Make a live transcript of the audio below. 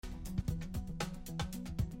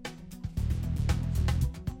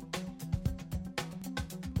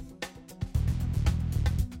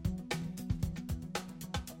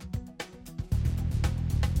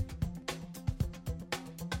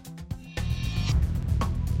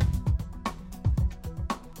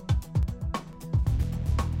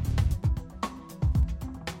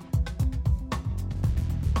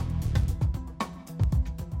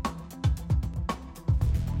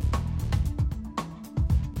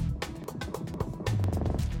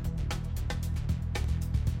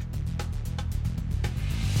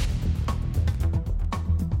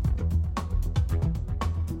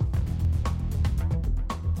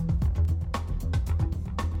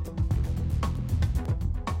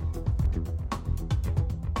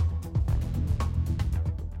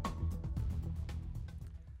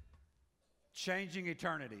Changing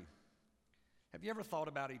eternity. Have you ever thought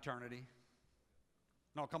about eternity?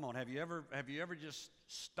 No, come on. Have you ever just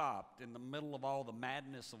stopped in the middle of all the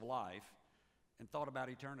madness of life and thought about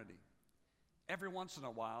eternity? Every once in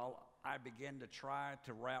a while, I begin to try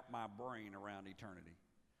to wrap my brain around eternity.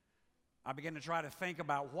 I begin to try to think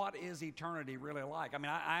about what is eternity really like. I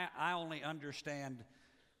mean, I only understand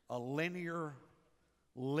a linear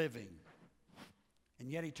living,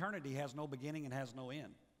 and yet eternity has no beginning and has no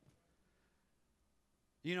end.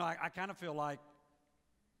 You know, I kind of feel like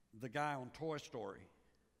the guy on Toy Story.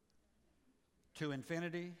 To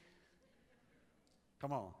infinity,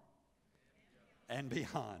 come on, and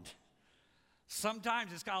beyond.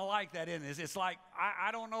 Sometimes it's kind of like that, isn't it? It's like,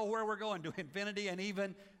 I don't know where we're going, to infinity and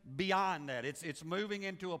even beyond that. It's moving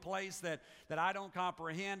into a place that I don't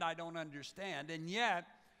comprehend, I don't understand. And yet,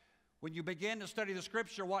 when you begin to study the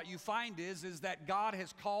Scripture, what you find is that God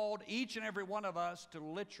has called each and every one of us to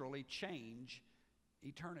literally change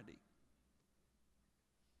eternity.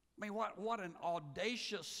 I mean, what an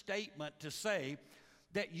audacious statement to say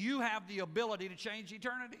that you have the ability to change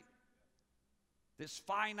eternity. This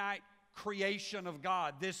finite creation of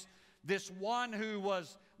God, this one who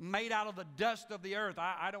was made out of the dust of the earth.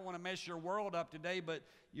 I don't want to mess your world up today, but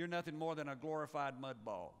you're nothing more than a glorified mud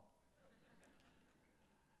ball.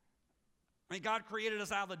 I mean, God created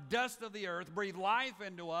us out of the dust of the earth, breathed life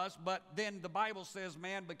into us, but then the Bible says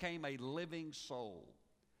man became a living soul.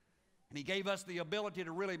 And He gave us the ability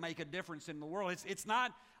to really make a difference in the world. It's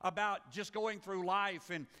not about just going through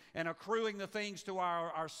life and accruing the things to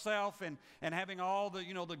ourself and having all the,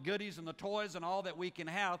 the goodies and the toys and all that we can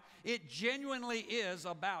have. It genuinely is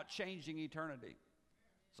about changing eternity.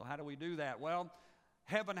 So how do we do that? Well,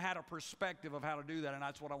 heaven had a perspective of how to do that, and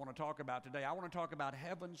that's what I want to talk about today. I want to talk about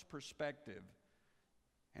heaven's perspective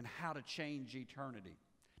and how to change eternity.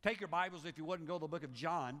 Take your Bibles, if you would, and go to the book of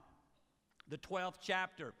John, the 12th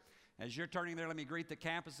chapter. As you're turning there, let me greet the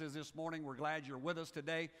campuses this morning. We're glad you're with us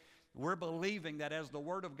today. We're believing that as the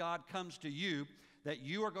Word of God comes to you, that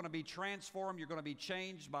you are going to be transformed, you're going to be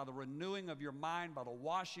changed by the renewing of your mind, by the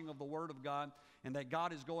washing of the Word of God, and that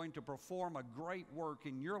God is going to perform a great work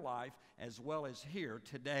in your life as well as here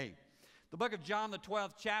today. The book of John, the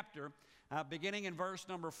 12th chapter, beginning in verse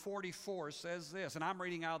number 44, says this, and I'm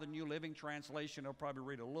reading out of the New Living Translation. I'll probably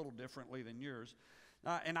read a little differently than yours.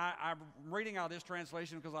 And I'm reading out this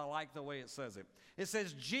translation because I like the way it says it. It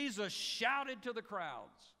says, Jesus shouted to the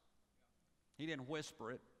crowds. He didn't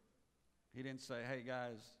whisper it. He didn't say, hey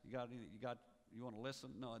guys, you want to listen?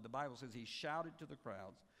 No, the Bible says He shouted to the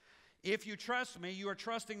crowds. If you trust me, you are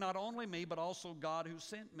trusting not only me, but also God who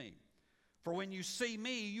sent me. For when you see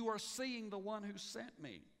me, you are seeing the one who sent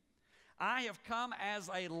me. I have come as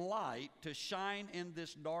a light to shine in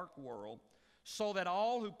this dark world, so that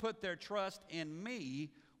all who put their trust in me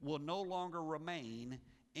will no longer remain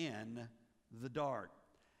in the dark.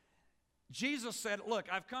 Jesus said, look,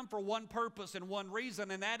 I've come for one purpose and one reason,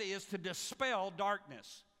 and that is to dispel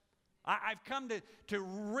darkness. I've come to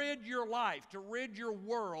rid your life, to rid your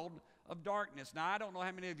world of darkness. Now, I don't know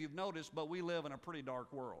how many of you have noticed, but we live in a pretty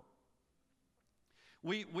dark world.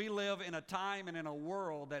 We live in a time and in a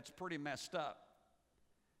world that's pretty messed up.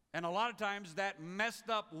 And a lot of times that messed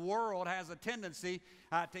up world has a tendency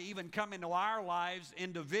to even come into our lives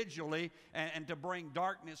individually and to bring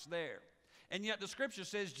darkness there. And yet the Scripture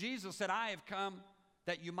says, Jesus said, I have come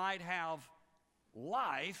that you might have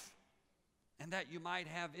life and that you might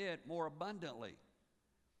have it more abundantly.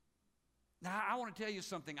 Now, I want to tell you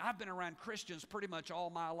something. I've been around Christians pretty much all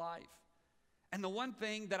my life. And the one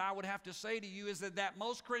thing that I would have to say to you is that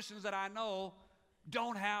most Christians that I know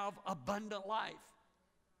don't have abundant life.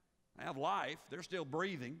 They have life. They're still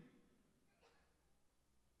breathing.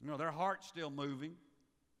 Their heart's still moving,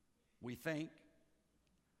 we think.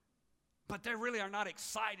 But they really are not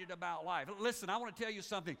excited about life. Listen, I want to tell you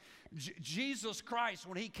something. Jesus Christ,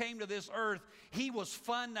 when He came to this earth, He was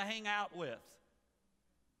fun to hang out with.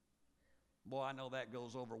 Boy, I know that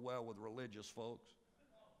goes over well with religious folks.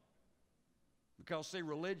 Because, see,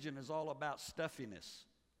 religion is all about stuffiness.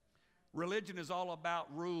 Religion is all about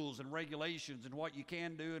rules and regulations and what you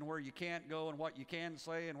can do and where you can't go and what you can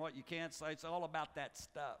say and what you can't say. It's all about that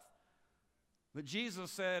stuff. But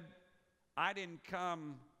Jesus said, I didn't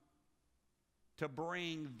come to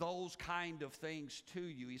bring those kind of things to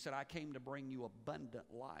you. He said, I came to bring you abundant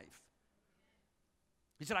life.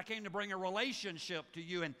 He said, I came to bring a relationship to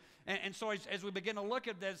you. And so as we begin to look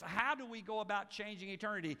at this, how do we go about changing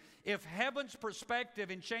eternity? If heaven's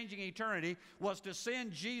perspective in changing eternity was to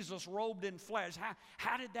send Jesus robed in flesh,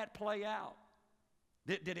 how did that play out?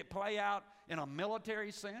 Did it play out in a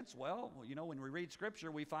military sense? Well, you know, when we read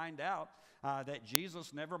Scripture, we find out that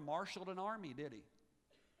Jesus never marshaled an army, did he?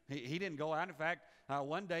 He didn't go out. In fact,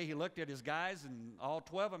 one day he looked at his guys, and all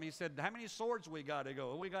 12 of them, he said, how many swords we got? They go,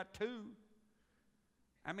 well, we got 2.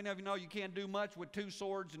 How many of you know you can't do much with 2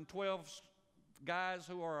 swords and 12 guys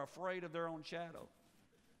who are afraid of their own shadow?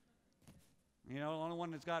 You know, the only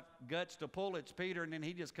one that's got guts to pull it's Peter, and then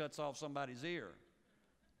he just cuts off somebody's ear.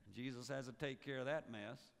 Jesus has to take care of that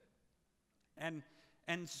mess.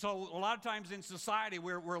 And so a lot of times in society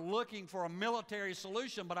we're looking for a military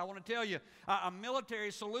solution, but I want to tell you, a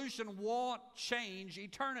military solution won't change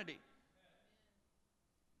eternity.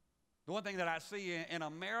 The one thing that I see in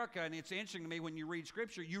America, and it's interesting to me when you read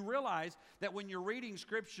Scripture, you realize that when you're reading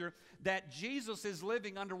Scripture that Jesus is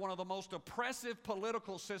living under one of the most oppressive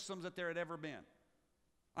political systems that there had ever been.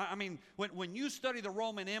 I mean, when you study the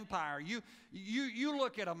Roman Empire, you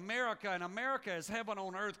look at America, and America is heaven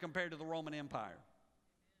on earth compared to the Roman Empire.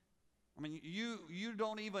 I mean, you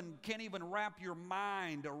can't even wrap your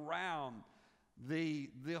mind around the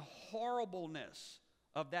horribleness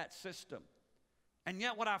of that system. And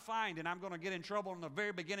yet what I find, and I'm going to get in trouble in the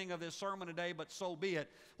very beginning of this sermon today, but so be it.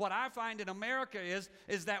 What I find in America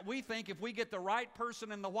is that we think if we get the right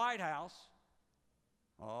person in the White House,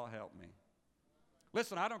 oh, help me.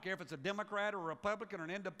 Listen, I don't care if it's a Democrat or a Republican or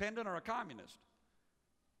an independent or a communist.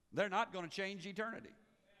 They're not going to change eternity.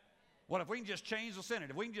 Well, if we can just change the Senate,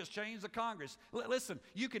 if we can just change the Congress, listen,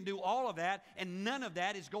 you can do all of that, and none of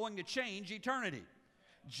that is going to change eternity.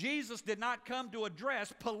 Jesus did not come to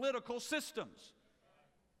address political systems.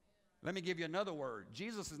 Let me give you another word.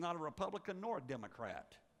 Jesus is not a Republican nor a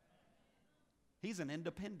Democrat. He's an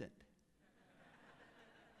independent.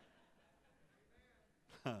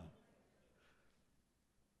 And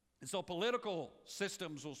so political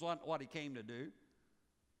systems was what he came to do.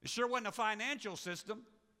 It sure wasn't a financial system.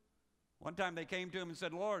 One time they came to him and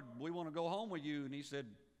said, Lord, we want to go home with you. And he said,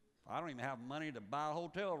 I don't even have money to buy a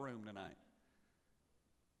hotel room tonight.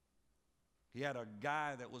 He had a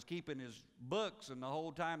guy that was keeping his books, and the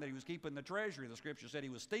whole time that he was keeping the treasury, the Scripture said he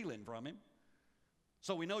was stealing from him.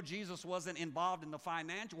 So we know Jesus wasn't involved in the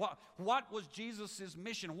financial. What was Jesus'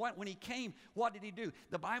 mission? When he came, what did he do?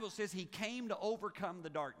 The Bible says he came to overcome the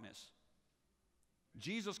darkness.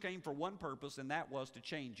 Jesus came for one purpose, and that was to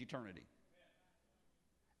change eternity.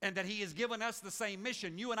 And that he has given us the same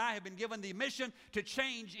mission. You and I have been given the mission to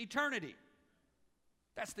change eternity.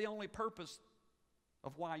 That's the only purpose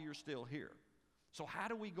of why you're still here. So how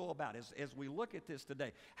do we go about it? As we look at this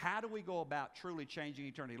today, how do we go about truly changing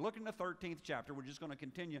eternity? Look in the 13th chapter. We're just going to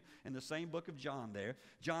continue in the same book of John there.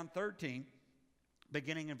 John 13,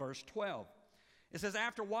 beginning in verse 12. It says,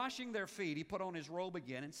 after washing their feet, he put on his robe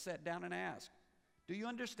again and sat down and asked, do you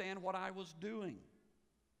understand what I was doing?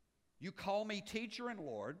 You call me teacher and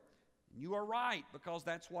Lord, and you are right, because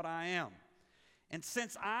that's what I am. And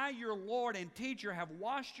since I, your Lord and teacher, have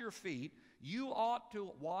washed your feet, you ought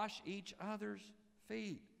to wash each other's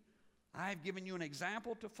feet. I have given you an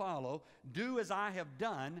example to follow. Do as I have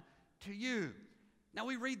done to you. Now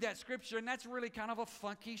we read that scripture, and that's really kind of a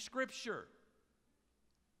funky scripture.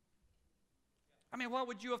 I mean, what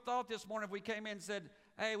would you have thought this morning if we came in and said,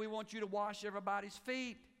 hey, we want you to wash everybody's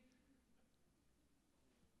feet?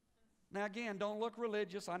 Now again, don't look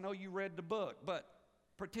religious. I know you read the book, but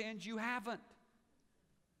pretend you haven't.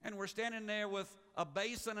 And we're standing there with a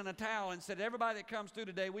basin and a towel and said, everybody that comes through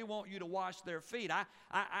today, we want you to wash their feet.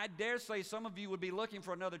 I dare say some of you would be looking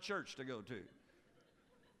for another church to go to.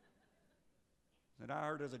 And I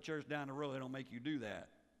heard there's a church down the road, they don't make you do that.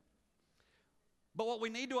 But what we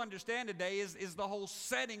need to understand today is the whole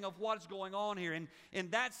setting of what's going on here. In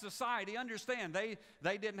that society, understand,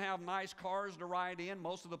 they didn't have nice cars to ride in.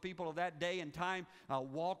 Most of the people of that day and time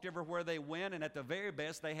walked everywhere they went, and at the very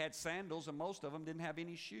best, they had sandals, and most of them didn't have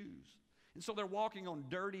any shoes. And so they're walking on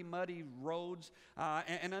dirty, muddy roads,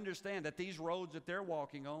 and understand that these roads that they're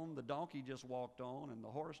walking on, the donkey just walked on, and the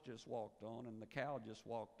horse just walked on, and the cow just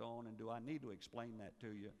walked on, and do I need to explain that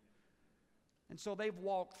to you? And so they've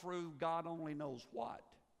walked through God only knows what.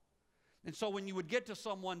 And so when you would get to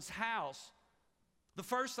someone's house, the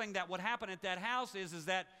first thing that would happen at that house is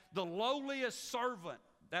that the lowliest servant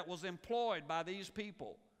that was employed by these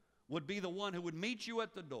people would be the one who would meet you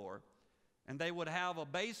at the door, and they would have a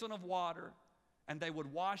basin of water, and they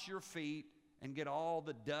would wash your feet and get all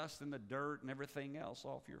the dust and the dirt and everything else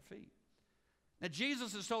off your feet. Now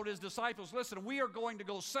Jesus has told his disciples, listen, we are going to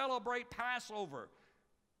go celebrate Passover.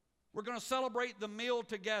 We're going to celebrate the meal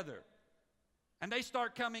together. And they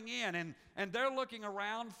start coming in, and they're looking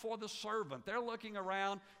around for the servant. They're looking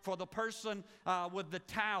around for the person with the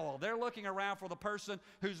towel. They're looking around for the person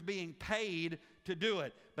who's being paid to do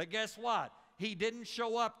it. But guess what? He didn't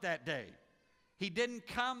show up that day. He didn't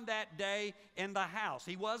come that day in the house.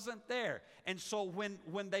 He wasn't there. And so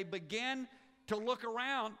when they begin to look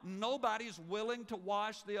around, nobody's willing to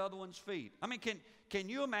wash the other one's feet. I mean, can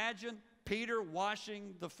you imagine Peter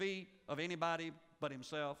washing the feet of anybody but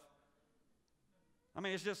himself? I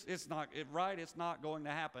mean, it's not going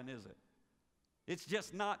to happen, is it? It's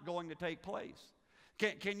just not going to take place.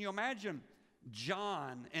 Can you imagine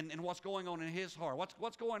John and what's going on in his heart?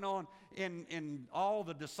 What's going on in all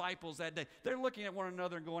the disciples that day? They're looking at one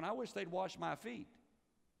another and going, I wish they'd wash my feet.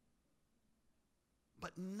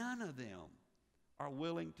 But none of them are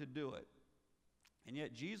willing to do it. And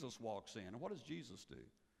yet Jesus walks in. And what does Jesus do?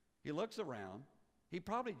 He looks around. He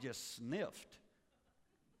probably just sniffed.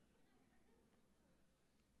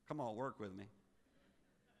 Come on, work with me.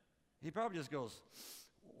 He probably just goes,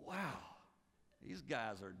 wow, these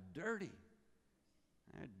guys are dirty.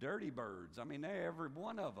 They're dirty birds. I mean, they're every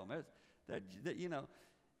one of them. You know,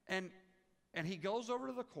 and he goes over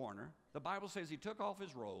to the corner. The Bible says he took off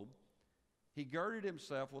his robe. He girded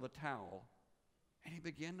himself with a towel, and he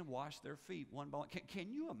began to wash their feet one by one.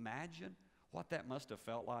 Can you imagine what that must have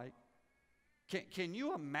felt like? Can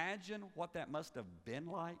you imagine what that must have been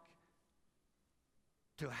like?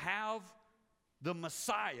 To have the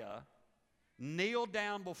Messiah kneel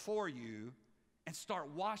down before you and start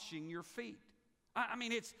washing your feet. I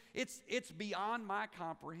mean, it's beyond my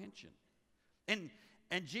comprehension. And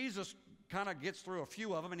Jesus kind of gets through a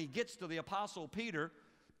few of them, and he gets to the Apostle Peter,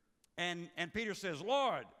 and Peter says,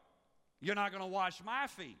 Lord, you're not going to wash my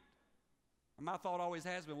feet. And my thought always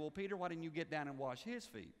has been, well, Peter, why didn't you get down and wash his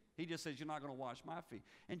feet? He just says, you're not going to wash my feet.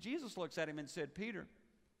 And Jesus looks at him and said, Peter,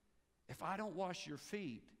 if I don't wash your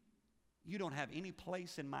feet, you don't have any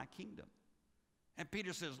place in my kingdom. And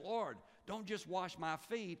Peter says, Lord, don't just wash my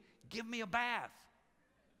feet, give me a bath.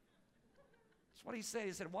 That's what he said.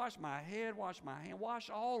 He said, wash my head, wash my hand, wash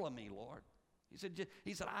all of me, Lord.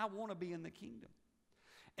 He said, I want to be in the kingdom.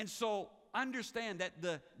 And so understand that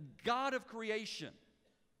the God of creation,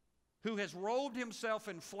 who has robed himself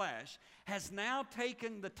in flesh, has now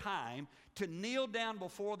taken the time to kneel down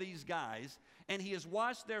before these guys, and he has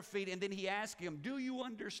washed their feet, and then he asked him, do you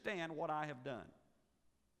understand what I have done?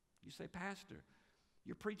 You say, Pastor,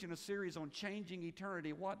 you're preaching a series on changing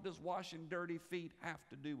eternity. What does washing dirty feet have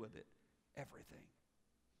to do with it? Everything.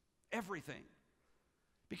 Everything.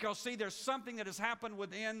 Because, see, there's something that has happened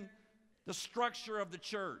within the structure of the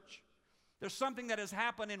church. There's something that has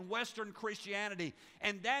happened in Western Christianity,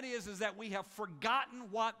 and that is that we have forgotten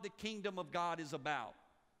what the kingdom of God is about.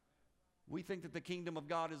 We think that the kingdom of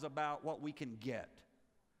God is about what we can get.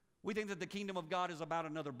 We think that the kingdom of God is about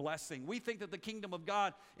another blessing. We think that the kingdom of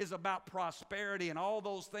God is about prosperity and all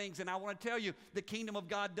those things. And I want to tell you, the kingdom of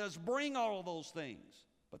God does bring all of those things.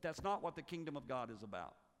 But that's not what the kingdom of God is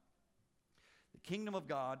about. The kingdom of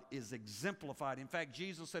God is exemplified. In fact,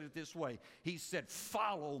 Jesus said it this way. He said,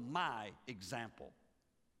 follow my example.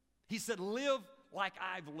 He said, live like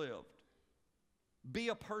I've lived. Be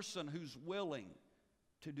a person who's willing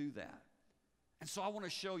to do that. And so I want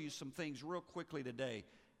to show you some things real quickly today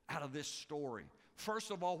out of this story. First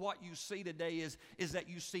of all, what you see today is that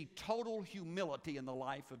you see total humility in the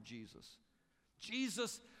life of Jesus.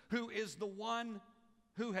 Jesus, who is the one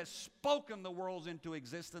who has spoken the worlds into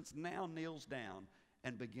existence, now kneels down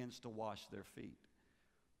and begins to wash their feet.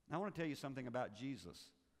 Now, I want to tell you something about Jesus.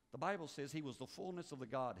 The Bible says he was the fullness of the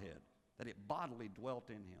Godhead, that it bodily dwelt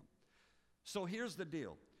in him. So here's the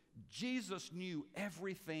deal. Jesus knew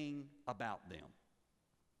everything about them.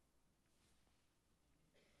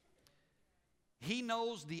 He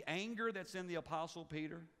knows the anger that's in the Apostle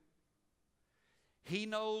Peter. He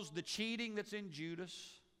knows the cheating that's in Judas.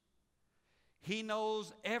 He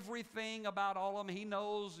knows everything about all of them. He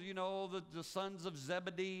knows, the sons of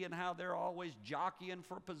Zebedee and how they're always jockeying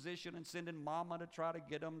for position and sending mama to try to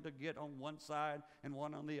get them to get on one side and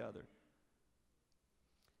one on the other.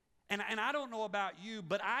 And I don't know about you,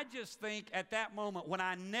 but I just think at that moment when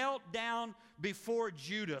I knelt down before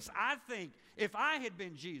Judas, I think if I had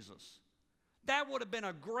been Jesus, that would have been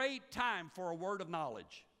a great time for a word of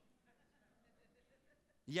knowledge.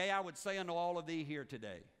 Yea, I would say unto all of thee here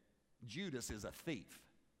today, Judas is a thief.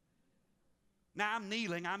 Now I'm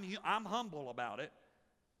kneeling, I'm humble about it.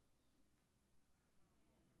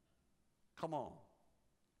 Come on.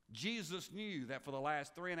 Jesus knew that for the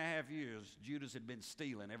last 3.5 years, Judas had been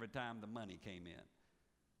stealing every time the money came in.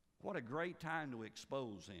 What a great time to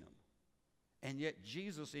expose him. And yet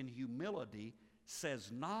Jesus in humility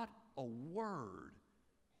says not a word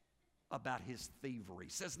about his thievery,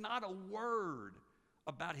 says not a word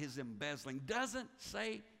about his embezzling, doesn't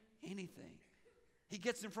say anything. He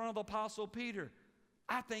gets in front of the Apostle Peter.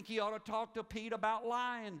 I think he ought to talk to Pete about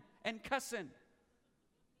lying and cussing.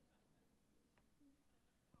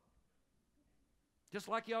 Just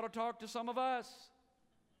like he ought to talk to some of us.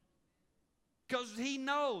 Because he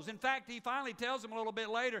knows. In fact, he finally tells him a little bit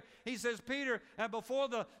later. He says, Peter, before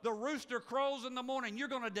the rooster crows in the morning, you're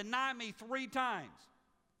going to deny me 3 times.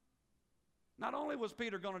 Not only was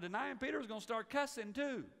Peter going to deny him, Peter was going to start cussing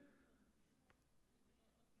too.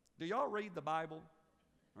 Do y'all read the Bible?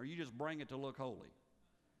 Or you just bring it to look holy?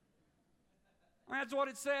 That's what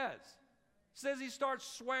it says. It says he starts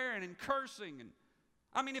swearing and cursing.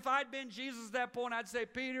 And if I'd been Jesus at that point, I'd say,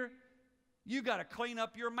 Peter, you got to clean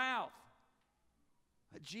up your mouth.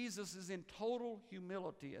 But Jesus is in total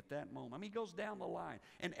humility at that moment. He goes down the line.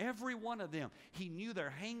 And every one of them, he knew their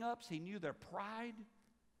hang-ups. He knew their pride.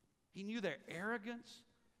 He knew their arrogance.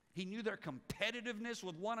 He knew their competitiveness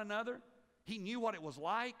with one another. He knew what it was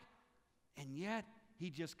like. And yet, he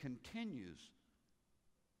just continues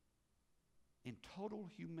in total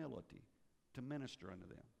humility to minister unto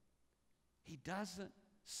them. He doesn't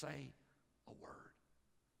say a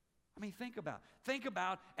word. Think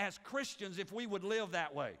about as Christians if we would live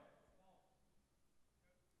that way.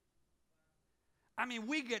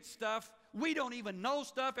 We get stuff, we don't even know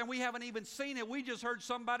stuff, and we haven't even seen it. We just heard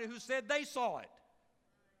somebody who said they saw it.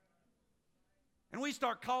 And we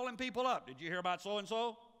start calling people up. Did you hear about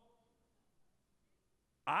so-and-so?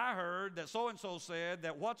 I heard that so-and-so said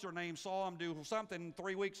that what's-her-name saw him do something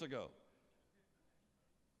 3 weeks ago.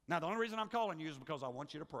 Now, the only reason I'm calling you is because I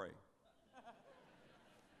want you to pray.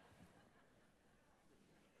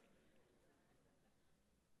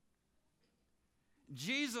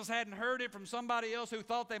 Jesus hadn't heard it from somebody else who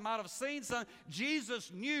thought they might have seen something. Jesus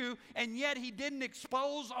knew, and yet he didn't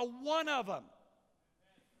expose a one of them.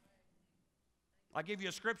 I'll give you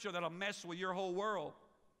a scripture that'll mess with your whole world.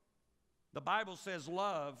 The Bible says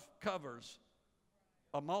love covers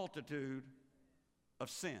a multitude of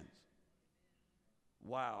sins.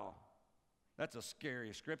 Wow. That's a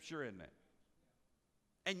scary scripture, isn't it?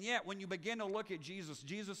 And yet, when you begin to look at Jesus,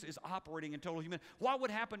 Jesus is operating in total humility. What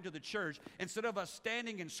would happen to the church instead of us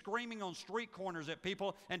standing and screaming on street corners at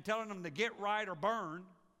people and telling them to get right or burn?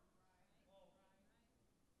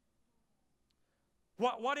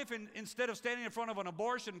 What if instead of standing in front of an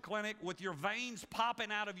abortion clinic with your veins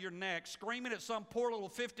popping out of your neck, screaming at some poor little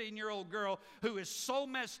 15-year-old girl who is so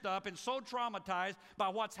messed up and so traumatized by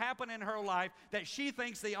what's happened in her life that she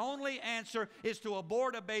thinks the only answer is to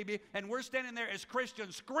abort a baby, and we're standing there as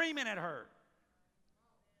Christians screaming at her?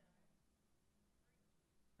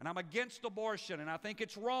 And I'm against abortion, and I think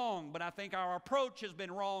it's wrong, but I think our approach has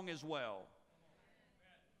been wrong as well.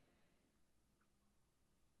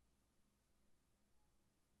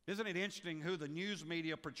 Isn't it interesting who the news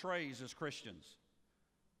media portrays as Christians?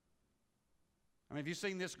 Have you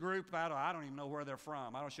seen this group? I don't even know where they're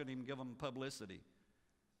from. I shouldn't even give them publicity.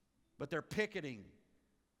 But they're picketing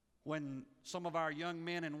when some of our young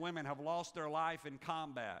men and women have lost their life in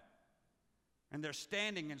combat. And they're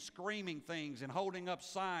standing and screaming things and holding up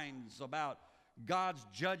signs about God's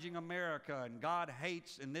judging America, and God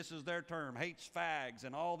hates, and this is their term, hates fags,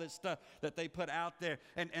 and all this stuff that they put out there.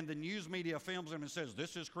 And the news media films them and says,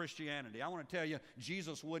 this is Christianity. I want to tell you,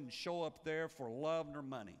 Jesus wouldn't show up there for love nor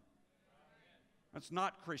money. That's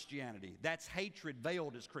not Christianity. That's hatred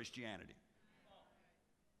veiled as Christianity.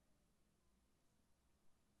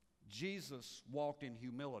 Jesus walked in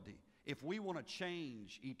humility. If we want to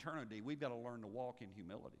change eternity, we've got to learn to walk in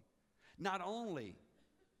humility. Not only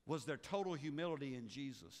was there total humility in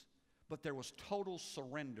Jesus, but there was total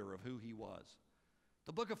surrender of who he was.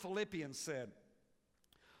 The book of Philippians said,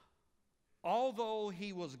 although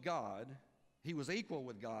he was God, he was equal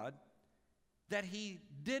with God, that he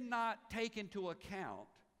did not take into account,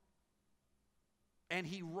 and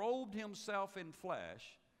he robed himself in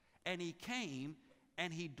flesh, and he came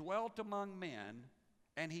and he dwelt among men,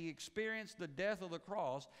 and he experienced the death of the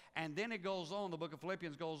cross. And then it goes on, the book of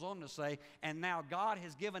Philippians goes on to say, and now God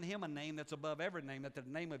has given him a name that's above every name, that the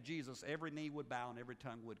name of Jesus every knee would bow and every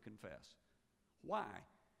tongue would confess. Why?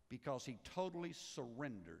 Because he totally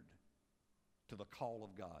surrendered to the call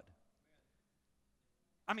of God.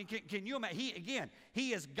 Can you imagine?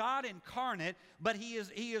 He is God incarnate, but he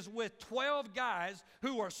is with 12 guys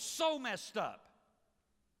who are so messed up.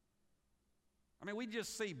 We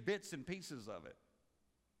just see bits and pieces of it.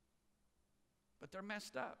 But they're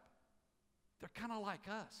messed up. They're kind of like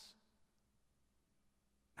us.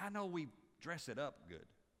 I know we dress it up good.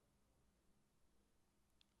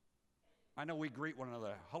 I know we greet one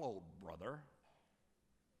another, hello, brother.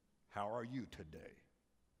 How are you today?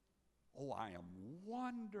 Oh, I am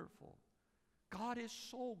wonderful. God is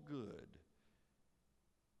so good.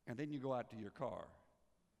 And then you go out to your car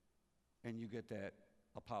and you get that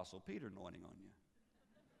Apostle Peter anointing on you.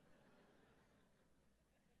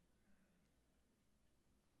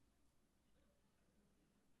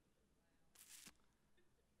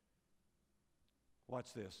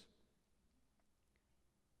 Watch this.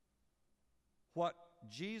 What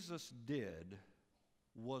Jesus did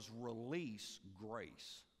was release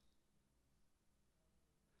grace.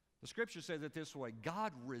 The scripture says it this way: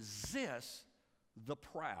 God resists the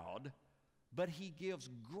proud, but he gives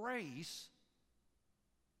grace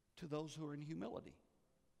to those who are in humility.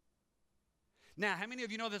 Now, how many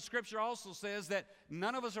of you know that scripture also says that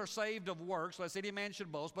none of us are saved of works, lest any man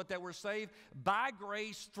should boast, but that we're saved by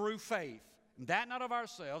grace through faith? That not of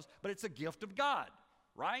ourselves, but it's a gift of God,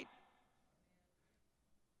 right?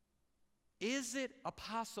 Is it a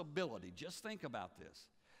possibility? Just think about this.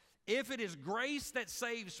 If it is grace that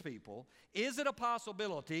saves people, is it a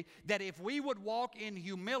possibility that if we would walk in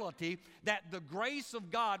humility, that the grace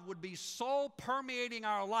of God would be so permeating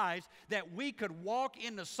our lives that we could walk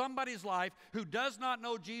into somebody's life who does not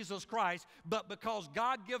know Jesus Christ, but because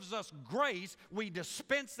God gives us grace, we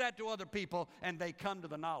dispense that to other people and they come to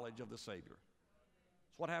the knowledge of the Savior?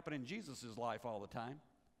 It's what happened in Jesus' life all the time.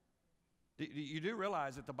 You do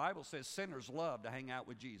realize that the Bible says sinners love to hang out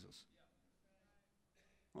with Jesus.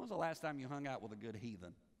 When was the last time you hung out with a good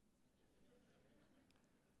heathen?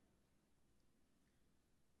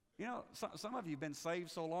 You know, some of you have been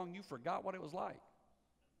saved so long you forgot what it was like.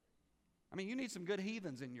 I mean, you need some good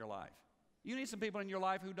heathens in your life. You need some people in your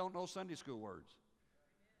life who don't know Sunday school words.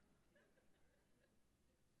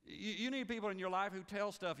 You need people in your life who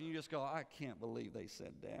tell stuff and you just go, I can't believe they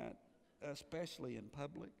said that, especially in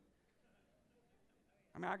public.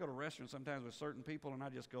 I mean, I go to restaurants sometimes with certain people and I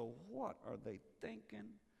just go, what are they thinking?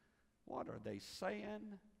 What are they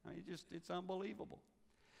saying? I mean, it's unbelievable.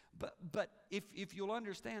 But if you'll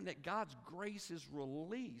understand that God's grace is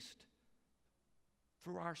released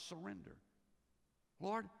through our surrender.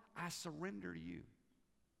 Lord, I surrender to you.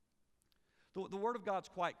 The Word of God's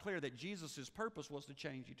quite clear that Jesus' purpose was to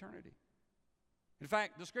change eternity. In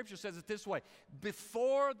fact, the Scripture says it this way: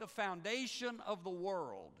 before the foundation of the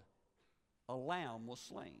world, a lamb was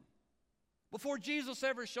slain. Before Jesus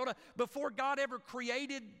ever showed up, before God ever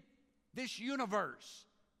created this universe,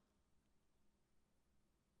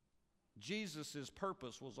 Jesus'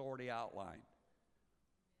 purpose was already outlined.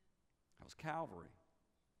 That was Calvary.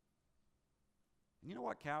 And you know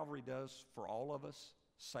what Calvary does for all of us,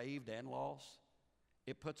 saved and lost?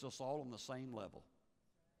 It puts us all on the same level.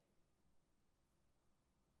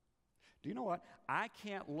 Do you know what? I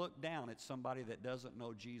can't look down at somebody that doesn't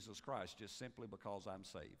know Jesus Christ just simply because I'm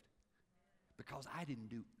saved. Because I didn't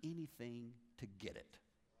do anything to get it.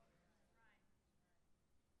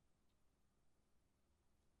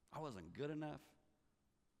 I wasn't good enough.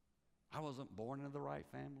 I wasn't born into the right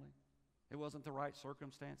family. It wasn't the right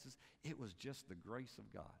circumstances. It was just the grace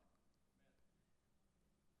of God.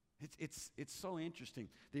 It's so interesting.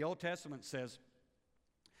 The Old Testament says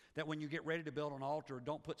that when you get ready to build an altar,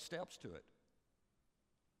 don't put steps to it.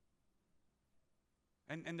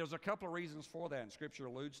 And there's a couple of reasons for that, and Scripture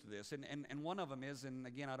alludes to this. And one of them is, and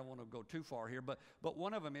again, I don't want to go too far here, but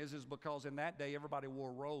one of them is because in that day, everybody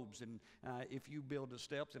wore robes. And if you build the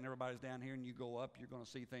steps and everybody's down here and you go up, you're going to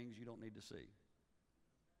see things you don't need to see.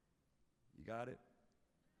 You got it?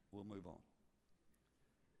 We'll move on.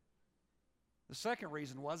 The second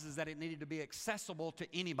reason is that it needed to be accessible to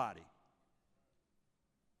anybody.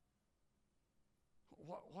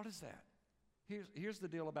 What is that? Here's the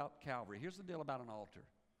deal about Calvary. Here's the deal about an altar.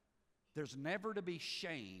 There's never to be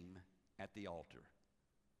shame at the altar.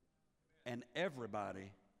 And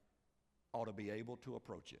everybody ought to be able to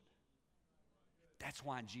approach it. That's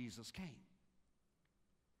why Jesus came.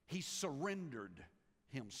 He surrendered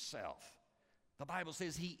himself. The Bible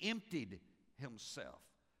says he emptied himself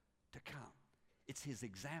to come. It's his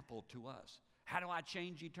example to us. How do I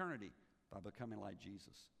change eternity? By becoming like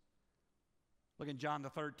Jesus. Look in John the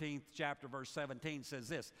 13th chapter, verse 17 says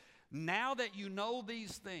this: now that you know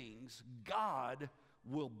these things, God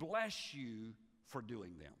will bless you for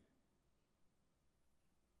doing them.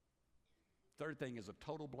 Third thing is a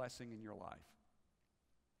total blessing in your life.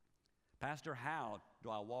 Pastor, how do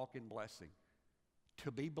I walk in blessing?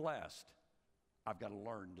 To be blessed, I've got to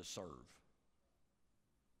learn to serve.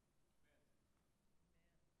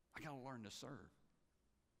 I got to learn to serve.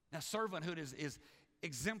 Now, servanthood is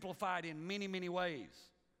exemplified in many, many ways.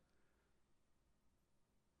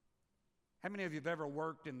 How many of you have ever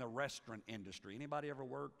worked in the restaurant industry? Anybody ever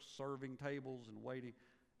worked serving tables and waiting?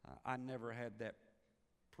 I never had that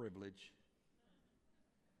privilege.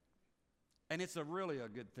 And it's really a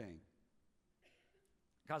good thing.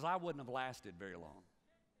 because I wouldn't have lasted very long.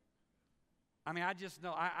 I mean, I just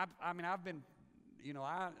know, I mean, I've been, you know,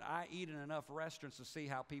 I eat in enough restaurants to see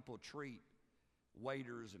how people treat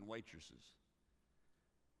waiters and waitresses.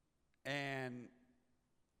 And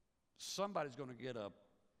somebody's going to get a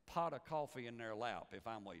pot of coffee in their lap if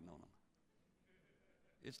I'm waiting on them.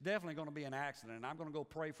 It's definitely going to be an accident, and I'm going to go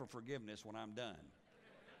pray for forgiveness when I'm done.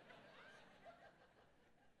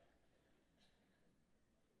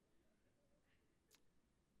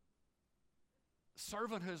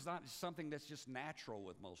 Servanthood is not something that's just natural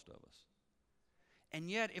with most of us. And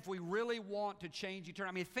yet, if we really want to change eternity,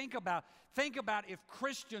 I mean, think about if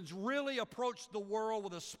Christians really approached the world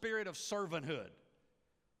with a spirit of servanthood.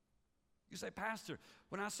 You say, Pastor,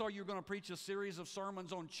 when I saw you were going to preach a series of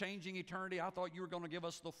sermons on changing eternity, I thought you were going to give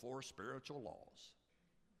us the 4 spiritual laws.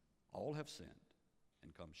 All have sinned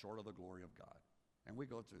and come short of the glory of God. And we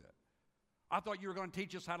go through that. I thought you were going to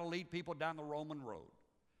teach us how to lead people down the Roman road.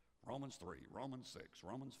 Romans 3, Romans 6,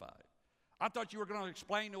 Romans 5. I thought you were going to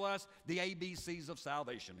explain to us the ABCs of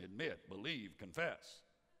salvation. Admit, believe, confess.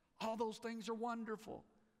 All those things are wonderful.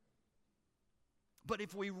 But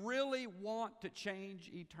if we really want to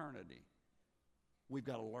change eternity, we've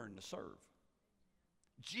got to learn to serve.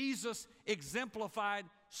 Jesus exemplified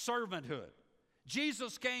servanthood.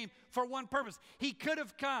 Jesus came for one purpose. He could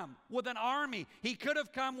have come with an army. He could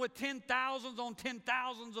have come with 10,000s on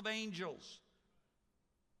 10,000s of angels.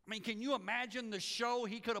 I mean, can you imagine the show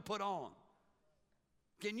he could have put on?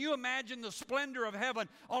 Can you imagine the splendor of heaven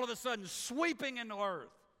all of a sudden sweeping into earth?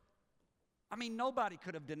 I mean, nobody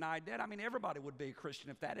could have denied that. I mean, everybody would be a Christian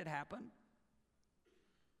if that had happened.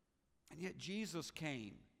 And yet Jesus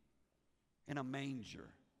came in a manger,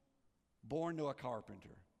 born to a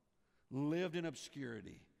carpenter, lived in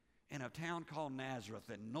obscurity in a town called Nazareth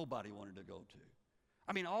that nobody wanted to go to.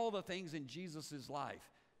 I mean, all the things in Jesus' life.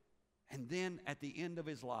 And then at the end of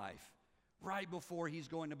his life, right before he's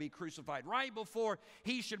going to be crucified, right before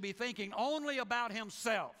he should be thinking only about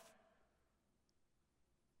himself,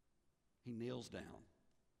 he kneels down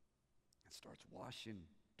and starts washing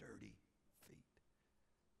dirty feet.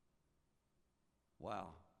 Wow.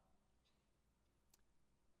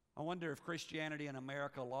 I wonder if Christianity in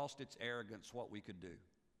America lost its arrogance, what we could do.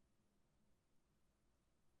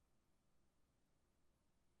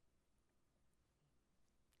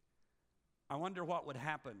 I wonder what would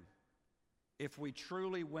happen if we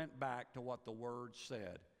truly went back to what the Word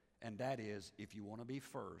said, and that is, if you want to be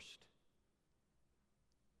first,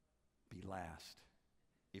 be last.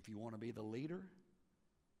 If you want to be the leader,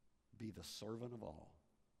 be the servant of all.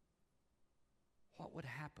 What would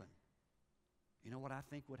happen? You know what I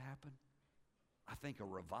think would happen? I think a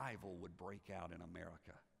revival would break out in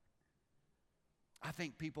America. I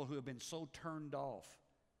think people who have been so turned off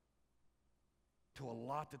to a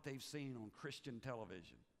lot that they've seen on Christian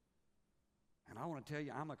television. And I want to tell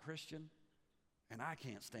you, I'm a Christian, and I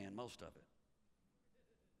can't stand most of it.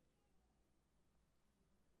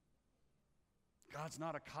 God's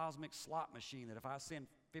not a cosmic slot machine that if I send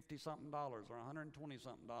 $50-something or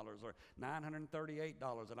 $120-something or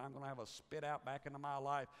 $938 that I'm going to have a spit out back into my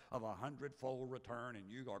life of 100-fold return, and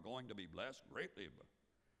you are going to be blessed greatly.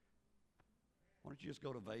 Why don't you just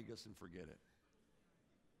go to Vegas and forget it?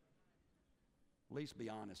 At least be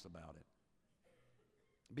honest about it.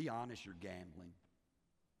 Be honest you're gambling.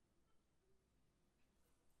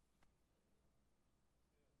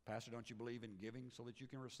 Pastor, don't you believe in giving so that you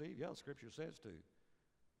can receive? Yeah, the Scripture says to.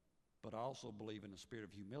 But I also believe in the spirit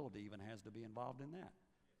of humility even has to be involved in that.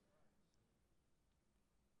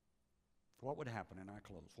 What would happen, and I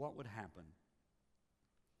close, what would happen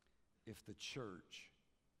if the church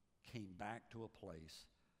came back to a place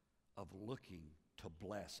of looking to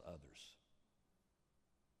bless others?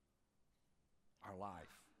 Our life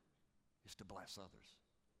is to bless others.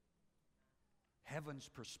 Heaven's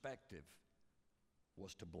perspective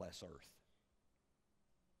was to bless earth.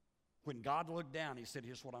 When God looked down, he said,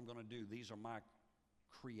 here's what I'm going to do. These are my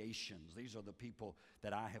creations. These are the people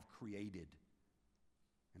that I have created.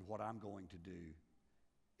 And what I'm going to do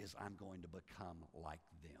is I'm going to become like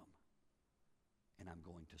them. And I'm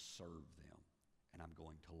going to serve them. And I'm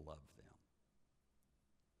going to love them.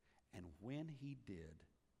 And when he did,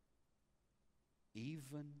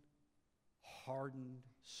 even hardened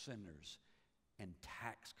sinners and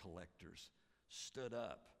tax collectors stood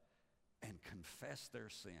up and confessed their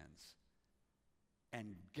sins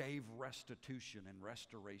and gave restitution and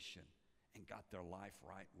restoration and got their life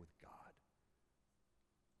right with God.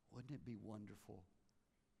 Wouldn't it be wonderful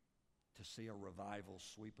to see a revival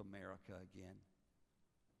sweep America again?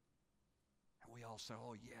 And we all say,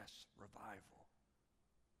 oh yes, revival.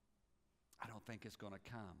 I don't think it's going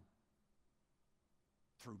to come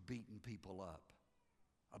through beating people up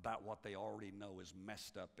about what they already know is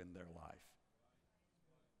messed up in their life.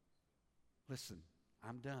 Listen,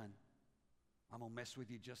 I'm done. I'm going to mess with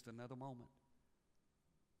you just another moment.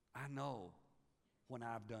 I know when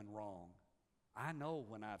I've done wrong. I know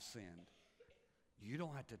when I've sinned. You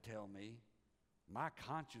don't have to tell me. My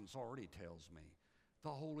conscience already tells me. The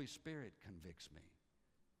Holy Spirit convicts me.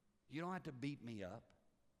 You don't have to beat me up.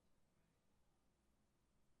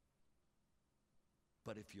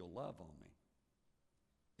 But if you'll love on me,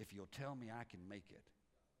 if you'll tell me I can make it,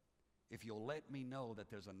 if you'll let me know that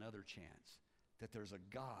there's another chance, that there's a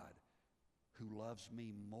God who loves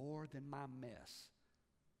me more than my mess,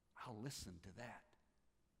 I'll listen to that.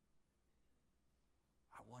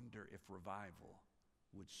 I wonder if revival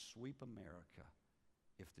would sweep America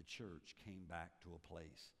if the church came back to a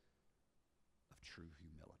place of true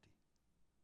humility.